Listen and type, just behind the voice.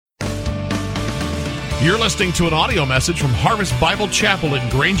You're listening to an audio message from Harvest Bible Chapel in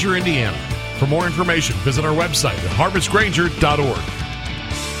Granger, Indiana. For more information, visit our website at harvestgranger.org.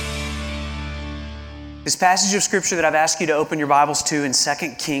 This passage of Scripture that I've asked you to open your Bibles to in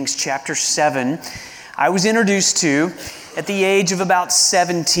 2 Kings chapter 7, I was introduced to at the age of about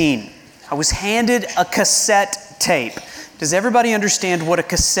 17. I was handed a cassette tape. Does everybody understand what a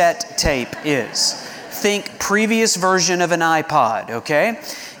cassette tape is? Think previous version of an iPod, okay?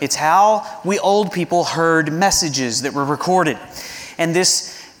 It's how we old people heard messages that were recorded. And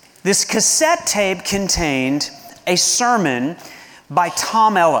this cassette tape contained a sermon by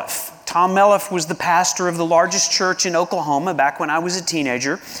Tom Elliff. Tom Elliff was the pastor of the largest church in Oklahoma back when I was a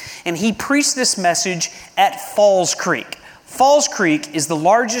teenager, and he preached this message at Falls Creek. Falls Creek is the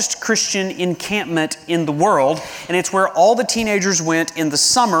largest Christian encampment in the world, and it's where all the teenagers went in the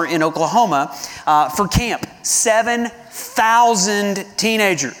summer in Oklahoma for camp. 7,000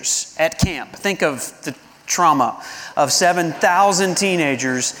 teenagers at camp. Think of the trauma of 7,000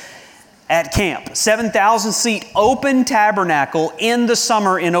 teenagers at camp. 7,000 seat open tabernacle in the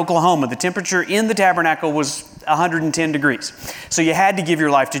summer in Oklahoma. The temperature in the tabernacle was 110 degrees. So you had to give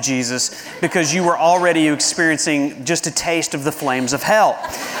your life to Jesus because you were already experiencing just a taste of the flames of hell.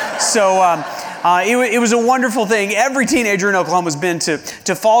 So it was a wonderful thing. Every teenager in Oklahoma has been to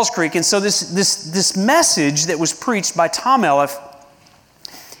Falls Creek. And so this message that was preached by Tom Elliff,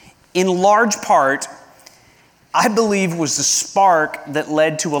 in large part, I believe was the spark that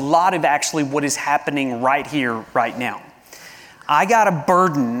led to a lot of actually what is happening right here, right now. I got a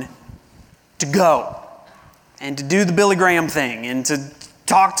burden to go and to do the Billy Graham thing and to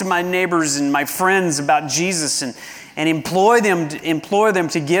talk to my neighbors and my friends about Jesus and implore them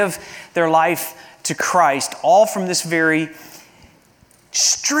to give their life to Christ, all from this very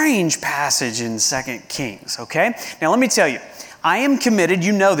strange passage in 2 Kings, okay? Now let me tell you, I am committed,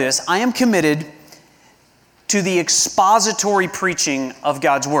 you know this, I am committed to the expository preaching of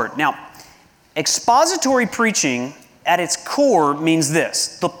God's Word. Now, expository preaching at its core means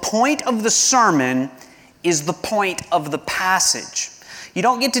this: the point of the sermon is the point of the passage. You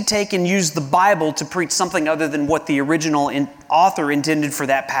don't get to take and use the Bible to preach something other than what the original author intended for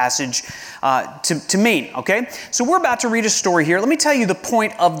that passage to mean, okay? So we're about to read a story here. Let me tell you the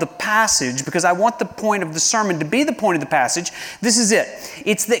point of the passage because I want the point of the sermon to be the point of the passage. This is it.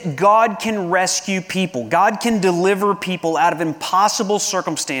 It's that God can rescue people. God can deliver people out of impossible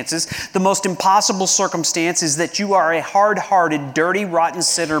circumstances. The most impossible circumstance is that you are a hard-hearted, dirty, rotten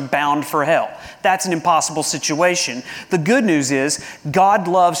sinner bound for hell. That's an impossible situation. The good news is God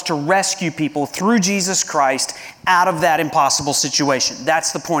loves to rescue people through Jesus Christ out of that impossible situation.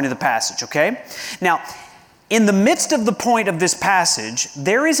 That's the point of the passage, okay? Now, in the midst of the point of this passage,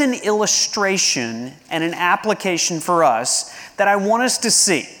 there is an illustration and an application for us that I want us to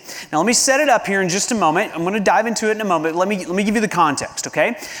see. Now, let me set it up here in just a moment. I'm going to dive into it in a moment. Let me give you the context,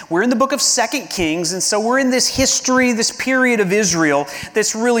 okay? We're in the book of 2 Kings, and so we're in this history, this period of Israel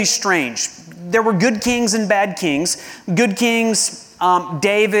that's really strange. There were good kings and bad kings. Good kings,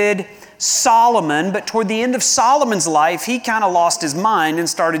 David, Solomon, but toward the end of Solomon's life, he kind of lost his mind and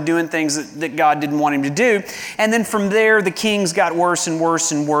started doing things that God didn't want him to do. And then from there, the kings got worse and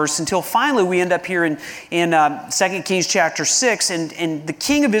worse and worse until finally we end up here in 2 Kings chapter 6. And the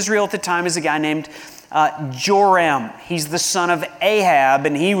king of Israel at the time is a guy named Joram. He's the son of Ahab,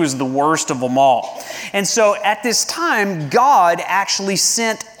 and he was the worst of them all. And so at this time, God actually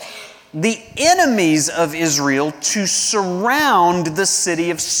sent the enemies of Israel to surround the city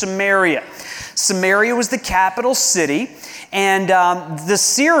of Samaria. Samaria was the capital city, and the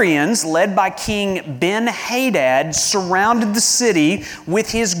Syrians, led by King Ben-Hadad, surrounded the city with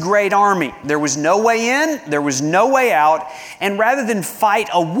his great army. There was no way in, there was no way out, and rather than fight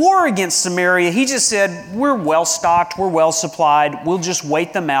a war against Samaria, he just said, we're well stocked, we're well supplied, we'll just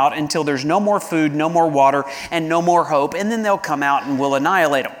wait them out until there's no more food, no more water, and no more hope, and then they'll come out and we'll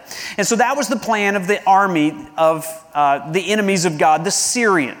annihilate them. And so that was the plan of the army of the enemies of God, the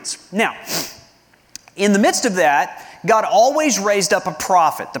Syrians. Now, in the midst of that, God always raised up a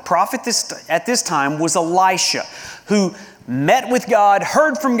prophet. The prophet at this time was Elisha, who met with God,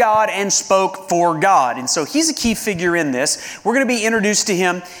 heard from God, and spoke for God. And so he's a key figure in this. We're going to be introduced to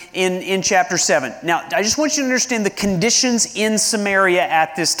him in chapter 7. Now, I just want you to understand the conditions in Samaria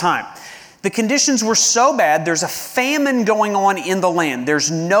at this time. The conditions were so bad, there's a famine going on in the land.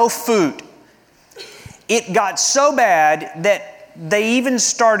 There's no food. It got so bad that they even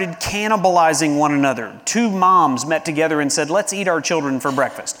started cannibalizing one another. Two moms met together and said, let's eat our children for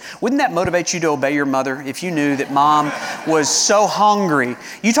breakfast. Wouldn't that motivate you to obey your mother if you knew that mom was so hungry?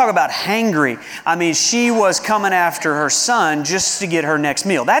 You talk about hangry. I mean, she was coming after her son just to get her next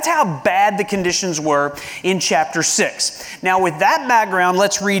meal. That's how bad the conditions were in chapter 6. Now, with that background,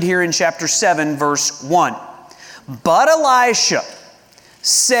 let's read here in chapter 7, verse 1. But Elisha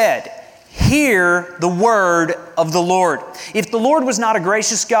said, hear the word of the Lord. If the Lord was not a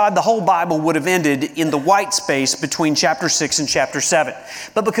gracious God, the whole Bible would have ended in the white space between chapter 6 and chapter 7.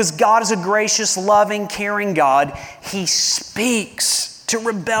 But because God is a gracious, loving, caring God, He speaks to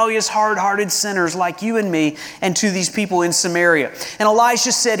rebellious, hard-hearted sinners like you and me and to these people in Samaria. And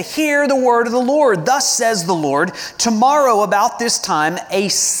Elisha said, hear the word of the Lord. Thus says the Lord, tomorrow about this time, a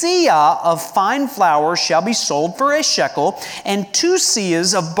seah of fine flour shall be sold for a shekel, and 2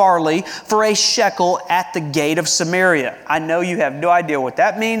 seahs of barley for a shekel at the gate of Samaria. I know you have no idea what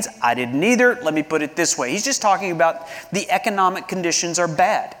that means. I didn't either. Let me put it this way. He's just talking about the economic conditions are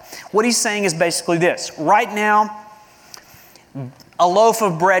bad. What he's saying is basically this. Right now, a loaf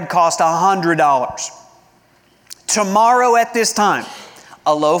of bread costs $100. Tomorrow at this time,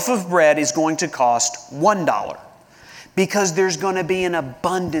 a loaf of bread is going to cost $1 because there's going to be an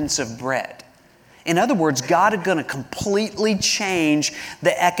abundance of bread. In other words, God is going to completely change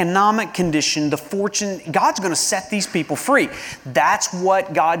the economic condition, the fortune. God's going to set these people free. That's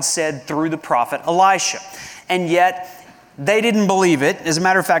what God said through the prophet Elisha. And yet, they didn't believe it. As a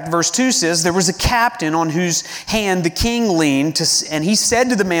matter of fact, verse 2 says, there was a captain on whose hand the king leaned, and he said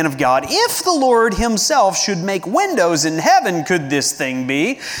to the man of God, if the Lord Himself should make windows in heaven, could this thing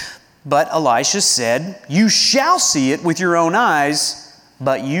be? But Elisha said, you shall see it with your own eyes,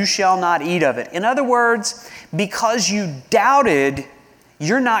 but you shall not eat of it. In other words, because you doubted,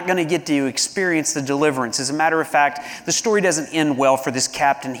 you're not going to get to experience the deliverance. As a matter of fact, the story doesn't end well for this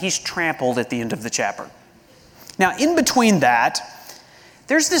captain. He's trampled at the end of the chapter. Now, in between that,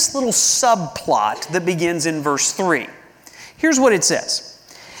 there's this little subplot that begins in verse 3. Here's what it says.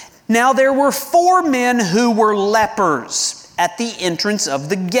 Now there were 4 men who were lepers at the entrance of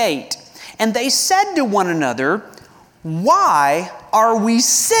the gate, and they said to one another, why are we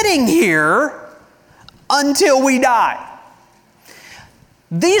sitting here until we die?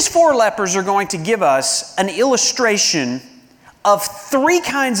 These 4 lepers are going to give us an illustration of 3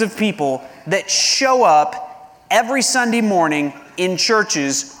 kinds of people that show up every Sunday morning in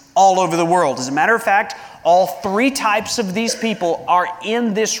churches all over the world. As a matter of fact, all 3 types of these people are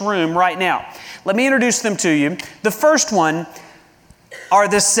in this room right now. Let me introduce them to you. The first one are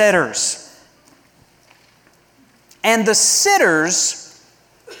the sitters. And the sitters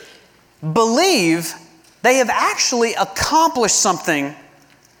believe they have actually accomplished something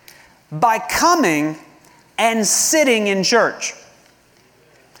by coming and sitting in church.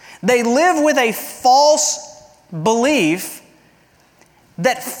 They live with a false belief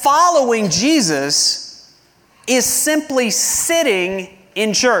that following Jesus is simply sitting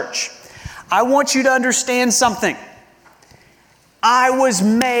in church. I want you to understand something. I was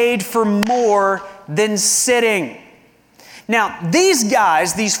made for more than sitting. Now, these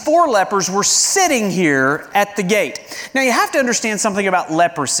guys, these 4 lepers, were sitting here at the gate. Now, you have to understand something about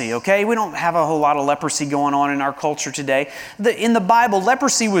leprosy, okay? We don't have a whole lot of leprosy going on in our culture today. In the Bible,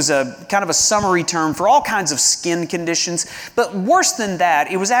 leprosy was a kind of a summary term for all kinds of skin conditions. But worse than that,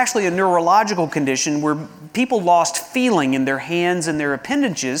 it was actually a neurological condition where people lost feeling in their hands and their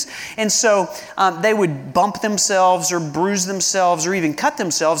appendages. And so they would bump themselves or bruise themselves or even cut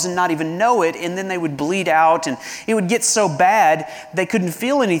themselves and not even know it. And then they would bleed out, and it would get so bad they couldn't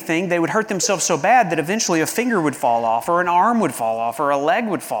feel anything. They would hurt themselves so bad that eventually a finger would fall off or an arm would fall off or a leg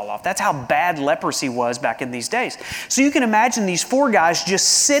would fall off. That's how bad leprosy was back in these days. So you can imagine these 4 guys just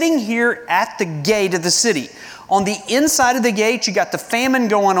sitting here at the gate of the city. On the inside of the gate, you got the famine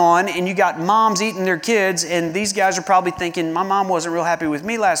going on, and you got moms eating their kids, and these guys are probably thinking, my mom wasn't real happy with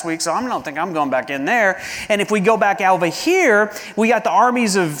me last week, so I don't think I'm going back in there. And if we go back over here, we got the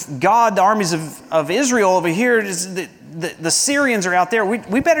armies of God, the armies of Israel over here. The Syrians are out there.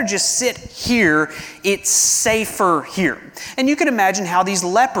 We better just sit here. It's safer here. And you can imagine how these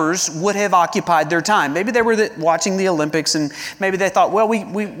lepers would have occupied their time. Maybe they were watching the Olympics, and maybe they thought, well,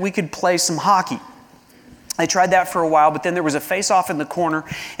 we could play some hockey. They tried that for a while, but then there was a face-off in the corner,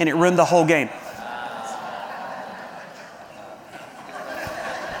 and it ruined the whole game.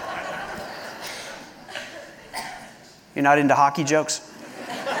 You're not into hockey jokes?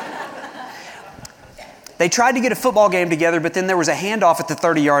 They tried to get a football game together, but then there was a handoff at the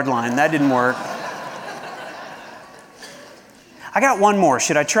 30-yard line. That didn't work. I got one more.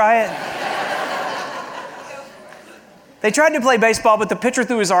 Should I try it? They tried to play baseball, but the pitcher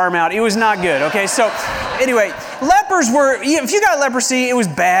threw his arm out. It was not good, okay? So anyway, lepers were, if you got leprosy, it was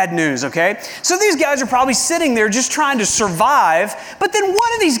bad news, okay? So these guys are probably sitting there just trying to survive, but then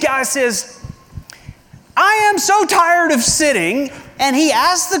one of these guys says, I am so tired of sitting, and he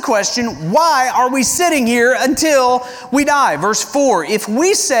asks the question, why are we sitting here until we die? Verse 4, if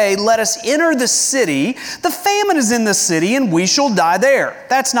we say, let us enter the city, the famine is in the city, and we shall die there.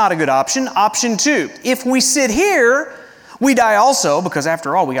 That's not a good option. Option 2, if we sit here, we die also, because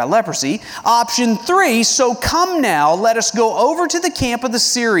after all, we got leprosy. Option 3, so come now, let us go over to the camp of the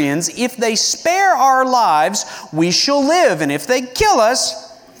Syrians. If they spare our lives, we shall live. And if they kill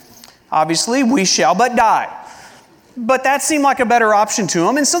us, obviously, we shall but die. But that seemed like a better option to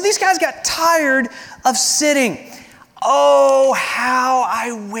them. And so these guys got tired of sitting. Oh, how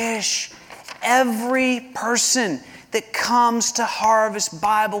I wish every person that comes to Harvest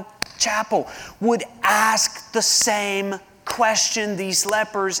Bible Chapel would ask the same question these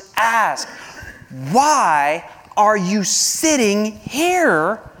lepers asked. Why are you sitting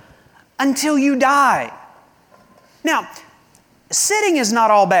here until you die? Now, sitting is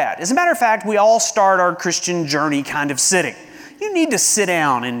not all bad. As a matter of fact, we all start our Christian journey kind of sitting. You need to sit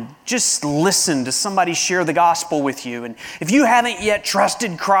down and just listen to somebody share the gospel with you. And if you haven't yet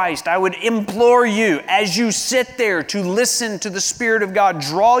trusted Christ, I would implore you as you sit there to listen to the Spirit of God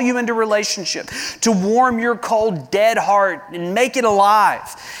draw you into relationship, to warm your cold, dead heart and make it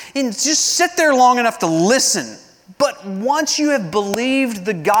alive. And just sit there long enough to listen. But once you have believed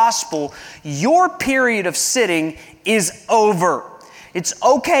the gospel, your period of sitting is over. It's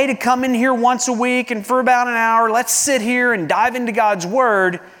okay to come in here once a week and for about an hour, let's sit here and dive into God's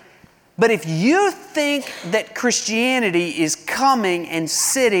Word. But if you think that Christianity is coming and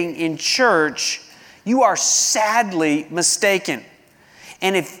sitting in church, you are sadly mistaken.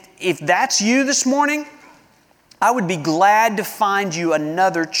 And if that's you this morning, I would be glad to find you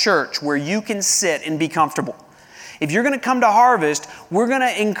another church where you can sit and be comfortable. If you're going to come to Harvest, we're going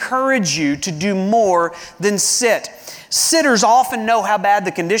to encourage you to do more than sit. Sitters often know how bad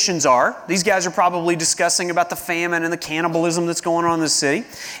the conditions are. These guys are probably discussing about the famine and the cannibalism that's going on in the city.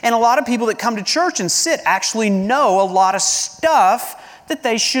 And a lot of people that come to church and sit actually know a lot of stuff that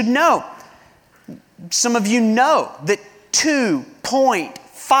they should know. Some of you know that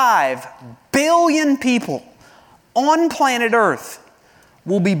 2.5 billion people on planet Earth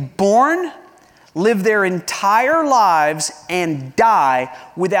will be born, live their entire lives, and die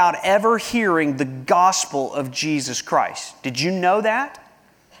without ever hearing the gospel of Jesus Christ. Did you know that?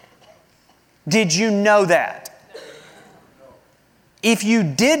 Did you know that? If you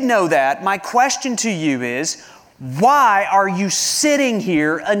did know that, my question to you is, why are you sitting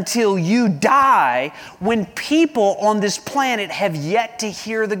here until you die when people on this planet have yet to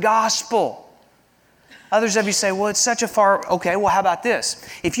hear the gospel? Others of you say, well, it's such a far... Okay, well, how about this?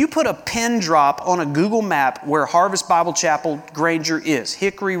 If you put a pin drop on a Google map where Harvest Bible Chapel Granger is,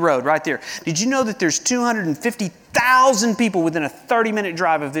 Hickory Road, right there, did you know that there's 250,000 people within a 30-minute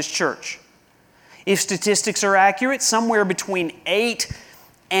drive of this church? If statistics are accurate, somewhere between 8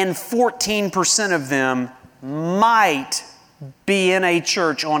 and 14% of them might be in a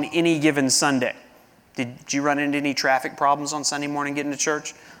church on any given Sunday. Did you run into any traffic problems on Sunday morning getting to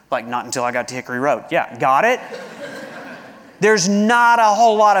church? Like, not until I got to Hickory Road. Yeah, got it? There's not a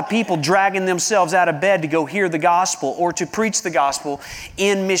whole lot of people dragging themselves out of bed to go hear the gospel or to preach the gospel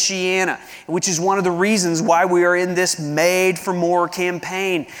in Michiana, which is one of the reasons why we are in this Made for More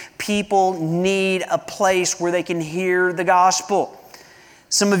campaign. People need a place where they can hear the gospel.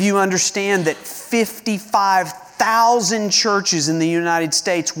 Some of you understand that 55,000 churches in the United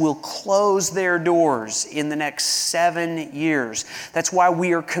States will close their doors in the next 7 years. That's why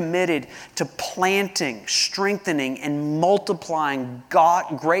we are committed to planting, strengthening, and multiplying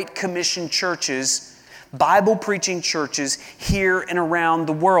Great Commission churches, Bible-preaching churches here and around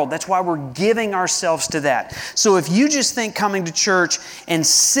the world. That's why we're giving ourselves to that. So if you just think coming to church and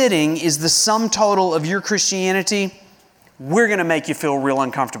sitting is the sum total of your Christianity, we're going to make you feel real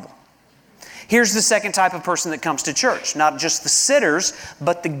uncomfortable. Here's the second type of person that comes to church. Not just the sitters,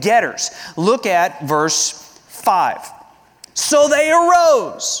 but the getters. Look at verse 5. So they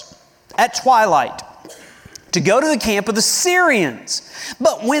arose at twilight to go to the camp of the Syrians.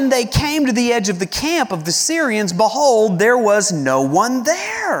 But when they came to the edge of the camp of the Syrians, behold, there was no one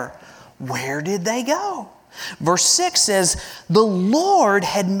there. Where did they go? Verse 6 says, the Lord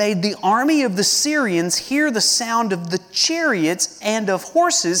had made the army of the Syrians hear the sound of the chariots and of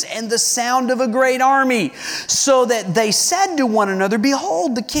horses and the sound of a great army, so that they said to one another,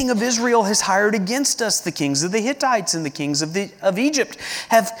 behold, the king of Israel has hired against us the kings of the Hittites and the kings of Egypt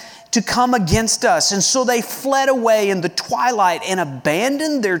have to come against us. And so they fled away in the twilight and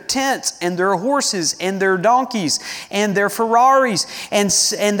abandoned their tents and their horses and their donkeys and their Ferraris.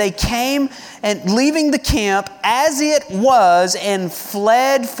 And they came and leaving the camp as it was and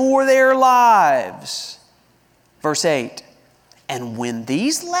fled for their lives. Verse 8, and when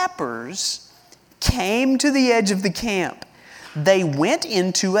these lepers came to the edge of the camp, they went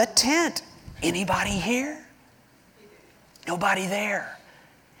into a tent. Anybody here? Nobody there.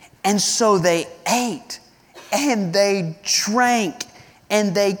 And so they ate and they drank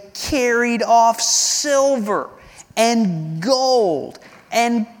and they carried off silver and gold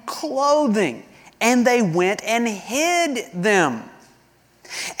and clothing, and they went and hid them.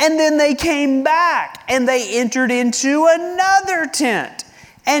 And then they came back and they entered into another tent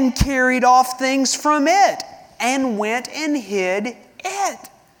and carried off things from it and went and hid it.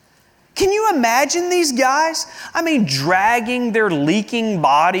 Can you imagine these guys? I mean, dragging their leaking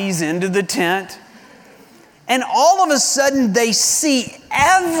bodies into the tent. And all of a sudden they see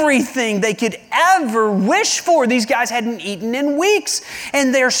everything they could ever wish for. These guys hadn't eaten in weeks.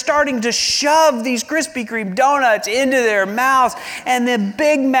 And they're starting to shove these Krispy Kreme donuts into their mouths and the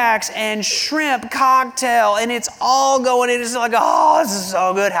Big Macs and shrimp cocktail. And it's all going in. It's like, oh, this is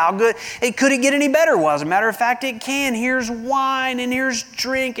so good. How good. Could it get any better? Well, as a matter of fact, it can. Here's wine and here's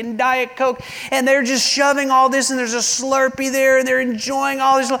drink and Diet Coke. And they're just shoving all this and there's a Slurpee there and they're enjoying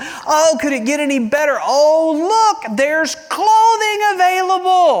all this. Oh, could it get any better? Oh, look, there's clothing available.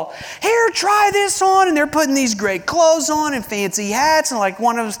 Here, try this on. And they're putting these great clothes on and fancy hats. And like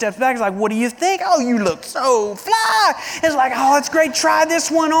one of them steps back, is like, what do you think? Oh, you look so fly. It's like, oh, it's great. Try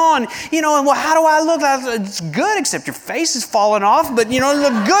this one on. You know, and well, how do I look? It's good, except your face is falling off. But, you know, you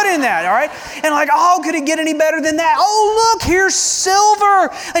look good in that, all right? And like, oh, could it get any better than that? Oh, look, here's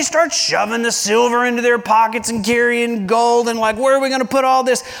silver. They start shoving the silver into their pockets and carrying gold. And like, where are we going to put all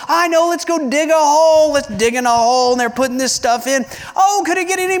this? I know, let's go dig a hole. Let's dig in a hole. And they're putting this stuff in. Oh, could it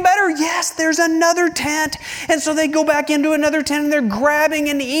get any better? Yes, there's another tent. And so they go back into another tent and they're grabbing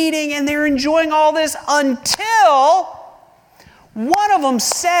and eating and they're enjoying all this until one of them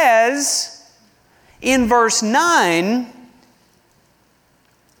says in verse 9,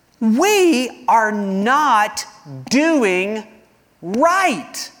 we are not doing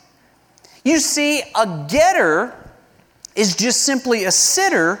right. You see, a getter is just simply a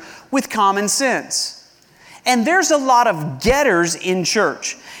sitter with common sense. And there's a lot of getters in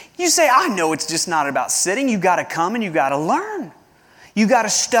church. You say, I know it's just not about sitting. You got to come and you got to learn. You got to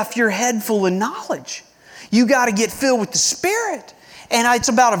stuff your head full of knowledge. You got to get filled with the Spirit. And it's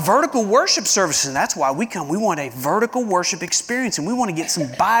about a vertical worship service, and that's why we come. We want a vertical worship experience, and we want to get some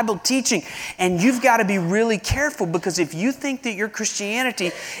Bible teaching. And you've got to be really careful, because if you think that your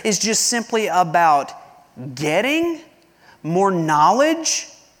Christianity is just simply about getting more knowledge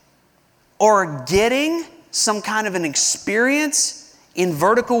or getting some kind of an experience in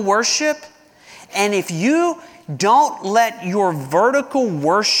vertical worship, and if you don't let your vertical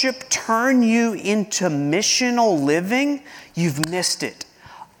worship turn you into missional living, you've missed it.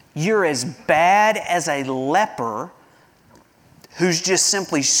 You're as bad as a leper who's just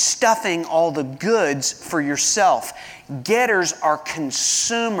simply stuffing all the goods for yourself. Getters are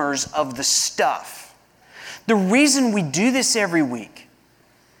consumers of the stuff. The reason we do this every week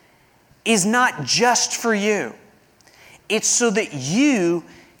is not just for you. It's so that you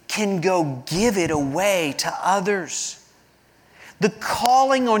can go give it away to others. The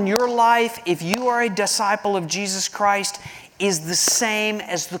calling on your life, if you are a disciple of Jesus Christ, is the same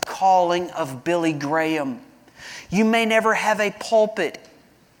as the calling of Billy Graham. You may never have a pulpit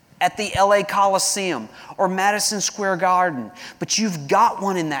at the LA Coliseum or Madison Square Garden, but you've got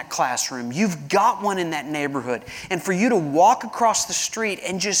one in that classroom. You've got one in that neighborhood. And for you to walk across the street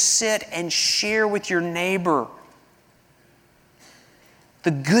and just sit and share with your neighbor the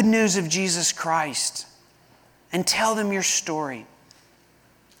good news of Jesus Christ and tell them your story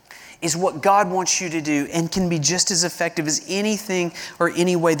is what God wants you to do, and can be just as effective as anything or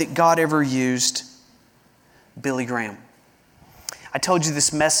any way that God ever used Billy Graham. I told you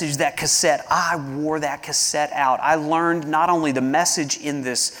this message, that cassette, I wore that cassette out. I learned not only the message in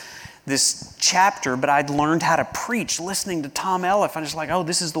this chapter, but I'd learned how to preach listening to Tom Elliff. I'm just like, oh,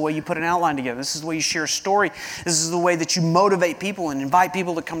 this is the way you put an outline together. This is the way you share a story. This is the way that you motivate people and invite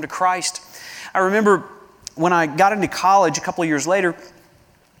people to come to Christ. I remember when I got into college a couple of years later,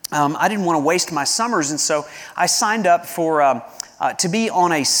 I didn't want to waste my summers, and so I signed up for to be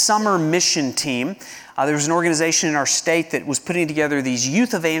on a summer mission team. There was an organization in our state that was putting together these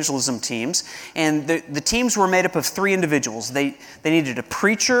youth evangelism teams, and the teams were made up of 3 individuals. They needed a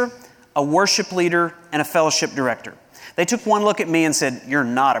preacher, a worship leader, and a fellowship director. They took one look at me and said, "You're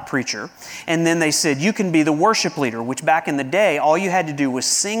not a preacher." And then they said, "You can be the worship leader," which back in the day, all you had to do was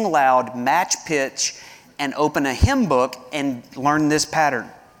sing loud, match pitch, and open a hymn book and learn this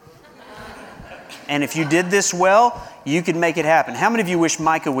pattern. And if you did this well, you could make it happen. How many of you wish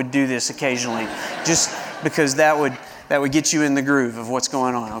Micah would do this occasionally? Just because that would get you in the groove of what's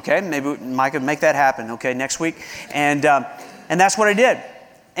going on, okay? Maybe Micah make that happen, okay, next week. And that's what I did.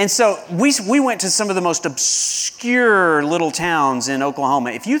 And so we went to some of the most obscure little towns in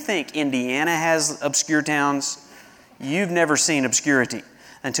Oklahoma. If you think Indiana has obscure towns, you've never seen obscurity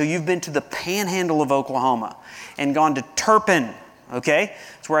until you've been to the panhandle of Oklahoma and gone to Turpin, okay?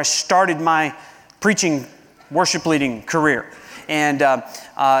 It's where I started my preaching, worship leading career. And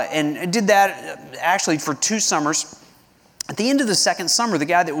did that actually for 2 summers. At the end of the second summer, the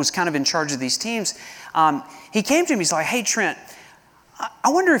guy that was kind of in charge of these teams, he came to me, he's like, "Hey, Trent, I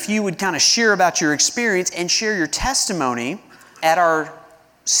wonder if you would kind of share about your experience and share your testimony at our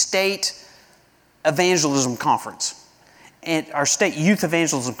state evangelism conference, and our state youth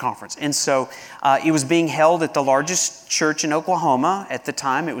evangelism conference." And so it was being held at the largest church in Oklahoma at the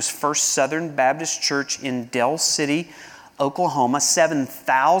time. It was First Southern Baptist Church in Del City, Oklahoma.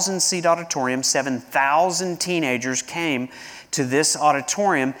 7,000 seat auditorium, 7,000 teenagers came to this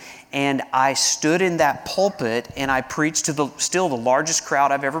auditorium. And I stood in that pulpit and I preached to still the largest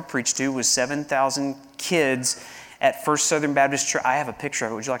crowd I've ever preached to was 7,000 kids at First Southern Baptist Church. I have a picture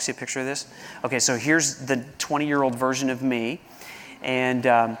of it. Would you like to see a picture of this? Okay, so here's the 20-year-old version of me. And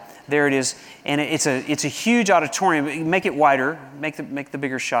there it is. And it's a huge auditorium. Make it wider. Make the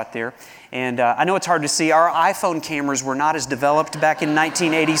bigger shot there. And I know it's hard to see. Our iPhone cameras were not as developed back in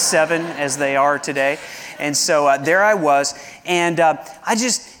 1987 as they are today. And so there I was. And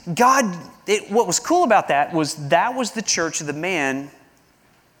what was cool about that was the church of the man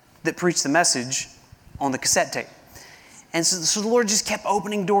that preached the message on the cassette tape. And so the Lord just kept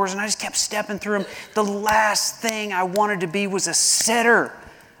opening doors, and I just kept stepping through them. The last thing I wanted to be was a setter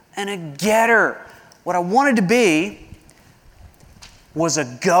and a getter. What I wanted to be was a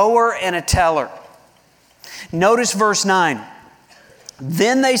goer and a teller. Notice verse 9.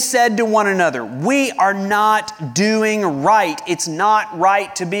 Then they said to one another, "We are not doing right. It's not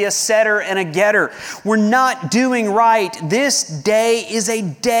right to be a setter and a getter. We're not doing right. This day is a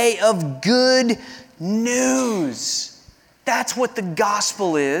day of good news." That's what the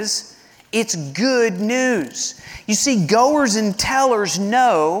gospel is. It's good news. You see, goers and tellers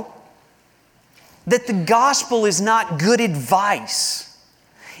know that the gospel is not good advice.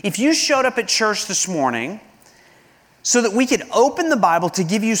 If you showed up at church this morning so that we could open the Bible to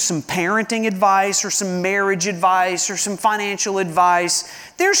give you some parenting advice or some marriage advice or some financial advice,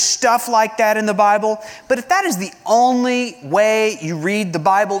 there's stuff like that in the Bible. But if that is the only way you read the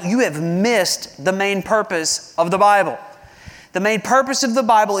Bible, you have missed the main purpose of the Bible. The main purpose of the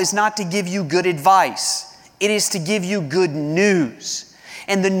Bible is not to give you good advice. It is to give you good news.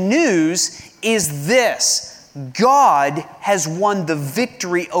 And the news is this: God has won the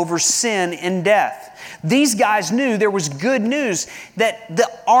victory over sin and death. These guys knew there was good news, that the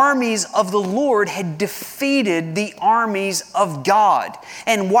armies of the Lord had defeated the armies of God.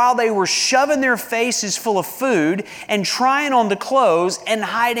 And while they were shoving their faces full of food and trying on the clothes and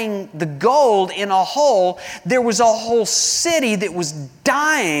hiding the gold in a hole, there was a whole city that was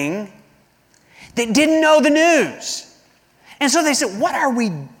dying that didn't know the news. And so they said, "What are we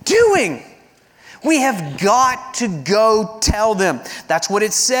doing? We have got to go tell them." That's what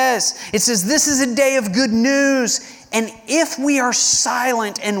it says. It says, "This is a day of good news. And if we are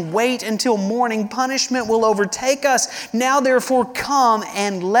silent and wait until morning, punishment will overtake us. Now therefore come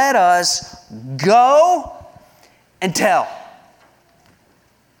and let us go and tell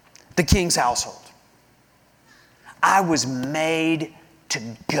the king's household." I was made to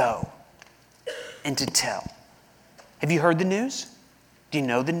go and to tell. Have you heard the news? Do you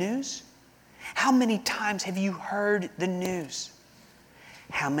know the news? How many times have you heard the news?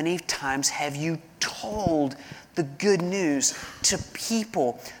 How many times have you told the good news to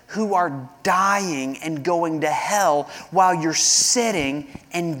people who are dying and going to hell while you're sitting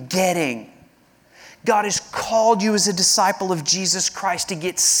and getting? God has called you as a disciple of Jesus Christ to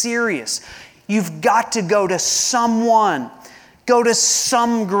get serious. You've got to go to someone, go to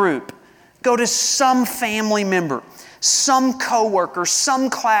some group, go to some family member, some coworker, some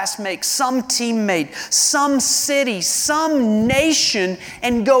classmate, some teammate, some city, some nation,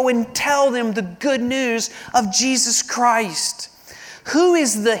 and go and tell them the good news of Jesus Christ. Who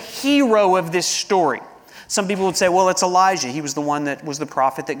is the hero of this story? Some people would say, well, it's Elijah. He was the one that was the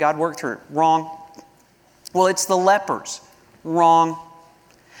prophet that God worked through. Wrong. Well, it's the lepers. Wrong.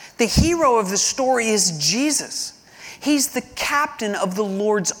 The hero of the story is Jesus. He's the captain of the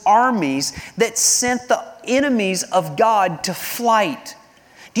Lord's armies that sent the enemies of God to flight.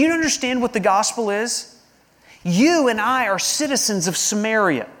 Do you understand what the gospel is? You and I are citizens of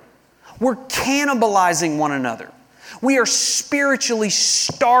Samaria. We're cannibalizing one another. We are spiritually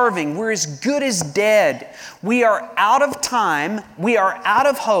starving. We're as good as dead. We are out of time. We are out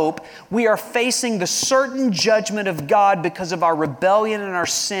of hope. We are facing the certain judgment of God because of our rebellion and our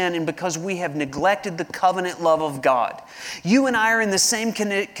sin and because we have neglected the covenant love of God. You and I are in the same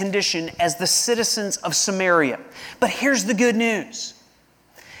condition as the citizens of Samaria. But here's the good news.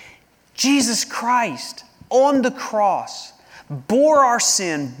 Jesus Christ on the cross bore our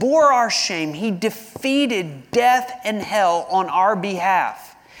sin, bore our shame. He defeated death and hell on our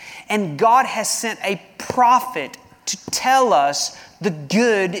behalf. And God has sent a prophet to tell us the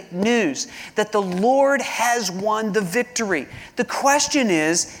good news, that the Lord has won the victory. The question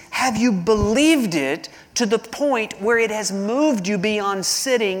is, have you believed it to the point where it has moved you beyond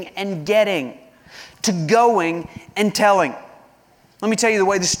sitting and getting to going and telling? Let me tell you the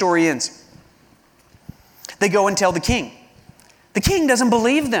way the story ends. They go and tell the king. The king doesn't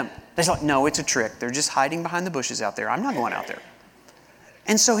believe them. They're like, no, it's a trick. They're just hiding behind the bushes out there. I'm not going out there.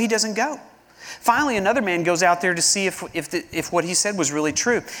 And so he doesn't go. Finally, another man goes out there to see if what he said was really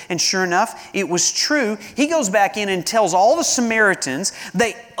true. And sure enough, it was true. He goes back in and tells all the Samaritans.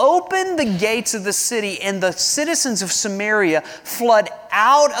 They open the gates of the city, and the citizens of Samaria flood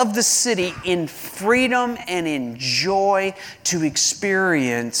out of the city in freedom and in joy to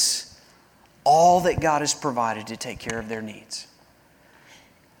experience all that God has provided to take care of their needs.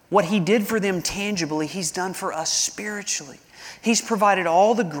 What He did for them tangibly, He's done for us spiritually. He's provided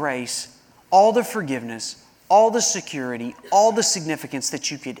all the grace, all the forgiveness, all the security, all the significance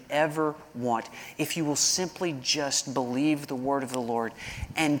that you could ever want if you will simply just believe the word of the Lord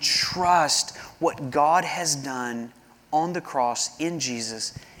and trust what God has done on the cross in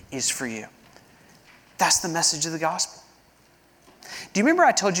Jesus is for you. That's the message of the gospel. Do you remember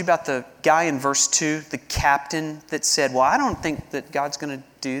I told you about the guy in verse 2, the captain that said, well, I don't think that God's going to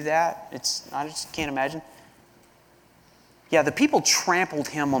do that. I just can't imagine. Yeah, the people trampled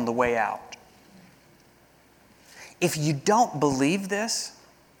him on the way out. If you don't believe this,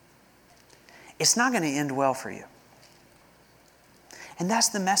 it's not going to end well for you. And that's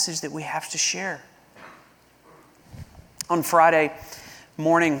the message that we have to share. On Friday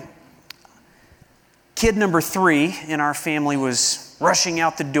morning, kid number 3 in our family was rushing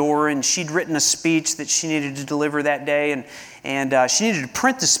out the door, and she'd written a speech that she needed to deliver that day, and she needed to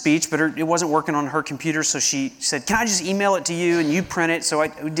print the speech, but it wasn't working on her computer, so she said, can I just email it to you and you print it? So I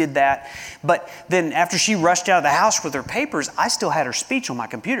did that. But then after she rushed out of the house with her papers, I still had her speech on my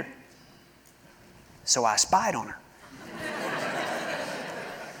computer. So I spied on her.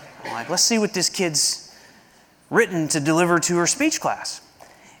 I'm like, let's see what this kid's written to deliver to her speech class.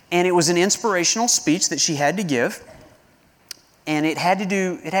 And it was an inspirational speech that she had to give. And it had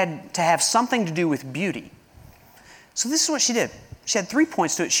to have something to do with beauty. So this is what she did. She had 3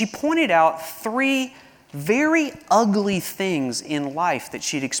 points to it. She pointed out 3 very ugly things in life that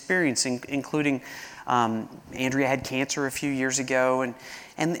she'd experienced, including Andrea had cancer a few years ago.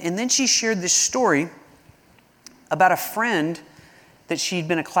 And then she shared this story about a friend that she'd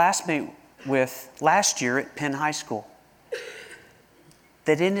been a classmate with last year at Penn High School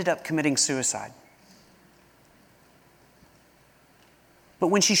that ended up committing suicide. But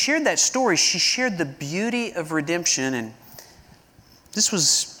when she shared that story, she shared the beauty of redemption, and this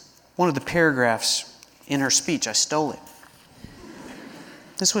was one of the paragraphs in her speech. I stole it.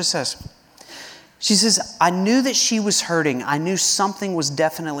 This is what it says. She says, I knew that she was hurting. I knew something was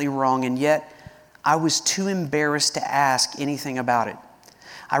definitely wrong, and yet I was too embarrassed to ask anything about it.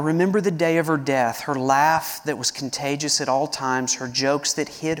 I remember the day of her death, her laugh that was contagious at all times, her jokes that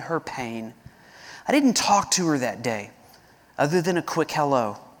hid her pain. I didn't talk to her that day, other than a quick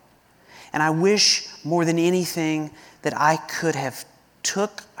hello. And I wish more than anything that I could have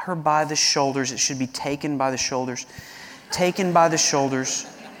took her by the shoulders. It should be taken by the shoulders. Taken by the shoulders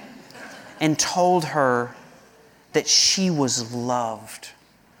and told her that she was loved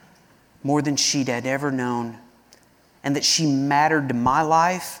more than she'd had ever known, and that she mattered to my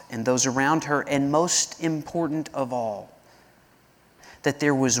life and those around her, and most important of all, that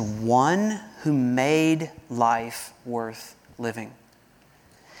there was one who made life worth living.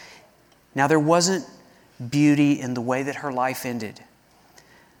 Now, there wasn't beauty in the way that her life ended,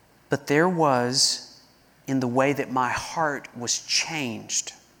 but there was in the way that my heart was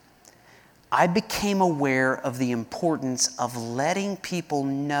changed. I became aware of the importance of letting people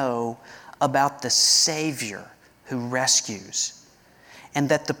know about the Savior who rescues, and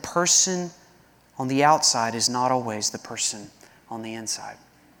that the person on the outside is not always the person on the inside.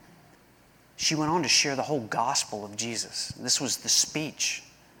 She went on to share the whole gospel of Jesus. This was the speech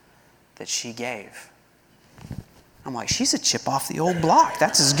that she gave. I'm like, she's a chip off the old block.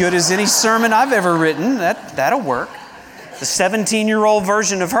 That's as good as any sermon I've ever written. That'll work. The 17-year-old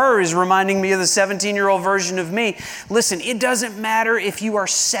version of her is reminding me of the 17-year-old version of me. Listen, it doesn't matter if you are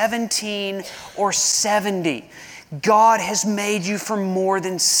 17 or 70. God has made you for more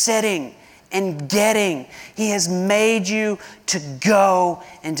than sitting and getting. He has made you to go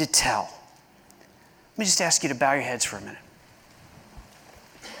and to tell. Let me just ask you to bow your heads for a minute.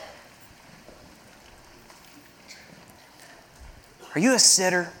 Are you a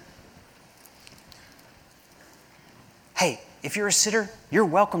sitter? Hey, if you're a sitter, you're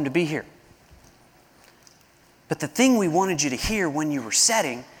welcome to be here. But the thing we wanted you to hear when you were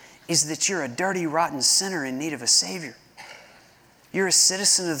setting is that you're a dirty, rotten sinner in need of a Savior. You're a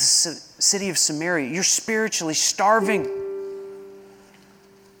citizen of the city of Samaria. You're spiritually starving.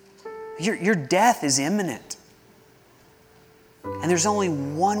 Your death is imminent. And there's only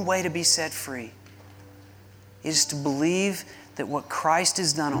one way to be set free. It is to believe that what Christ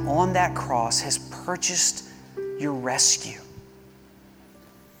has done on that cross has purchased your rescue.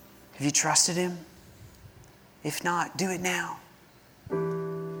 Have you trusted Him? If not, do it now.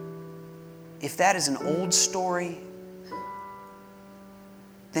 If that is an old story,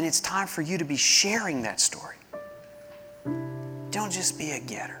 then it's time for you to be sharing that story. Don't just be a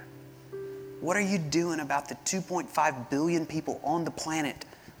getter. What are you doing about the 2.5 billion people on the planet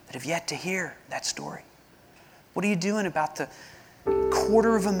that have yet to hear that story? What are you doing about the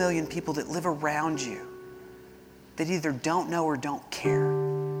 250,000 people that live around you that either don't know or don't care?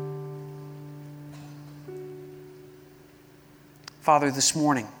 Father, this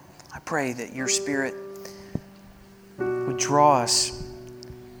morning, I pray that your Spirit would draw us,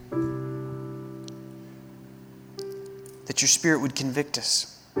 that your Spirit would convict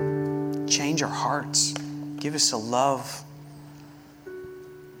us, change our hearts, give us a love,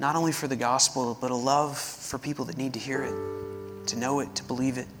 not only for the gospel, but a love for people that need to hear it, to know it, to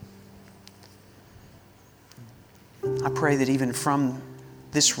believe it. I pray that even from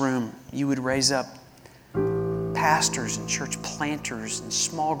this room, you would raise up pastors and church planters and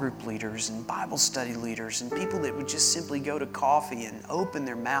small group leaders and Bible study leaders and people that would just simply go to coffee and open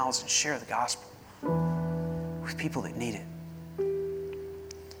their mouths and share the gospel with people that need it.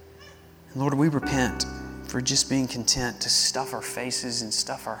 And Lord, we repent for just being content to stuff our faces and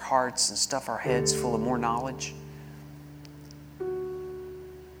stuff our hearts and stuff our heads full of more knowledge.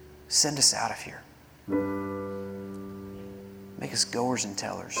 Send us out of here. Make us goers and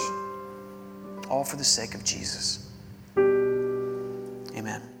tellers, all for the sake of Jesus.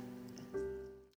 Amen.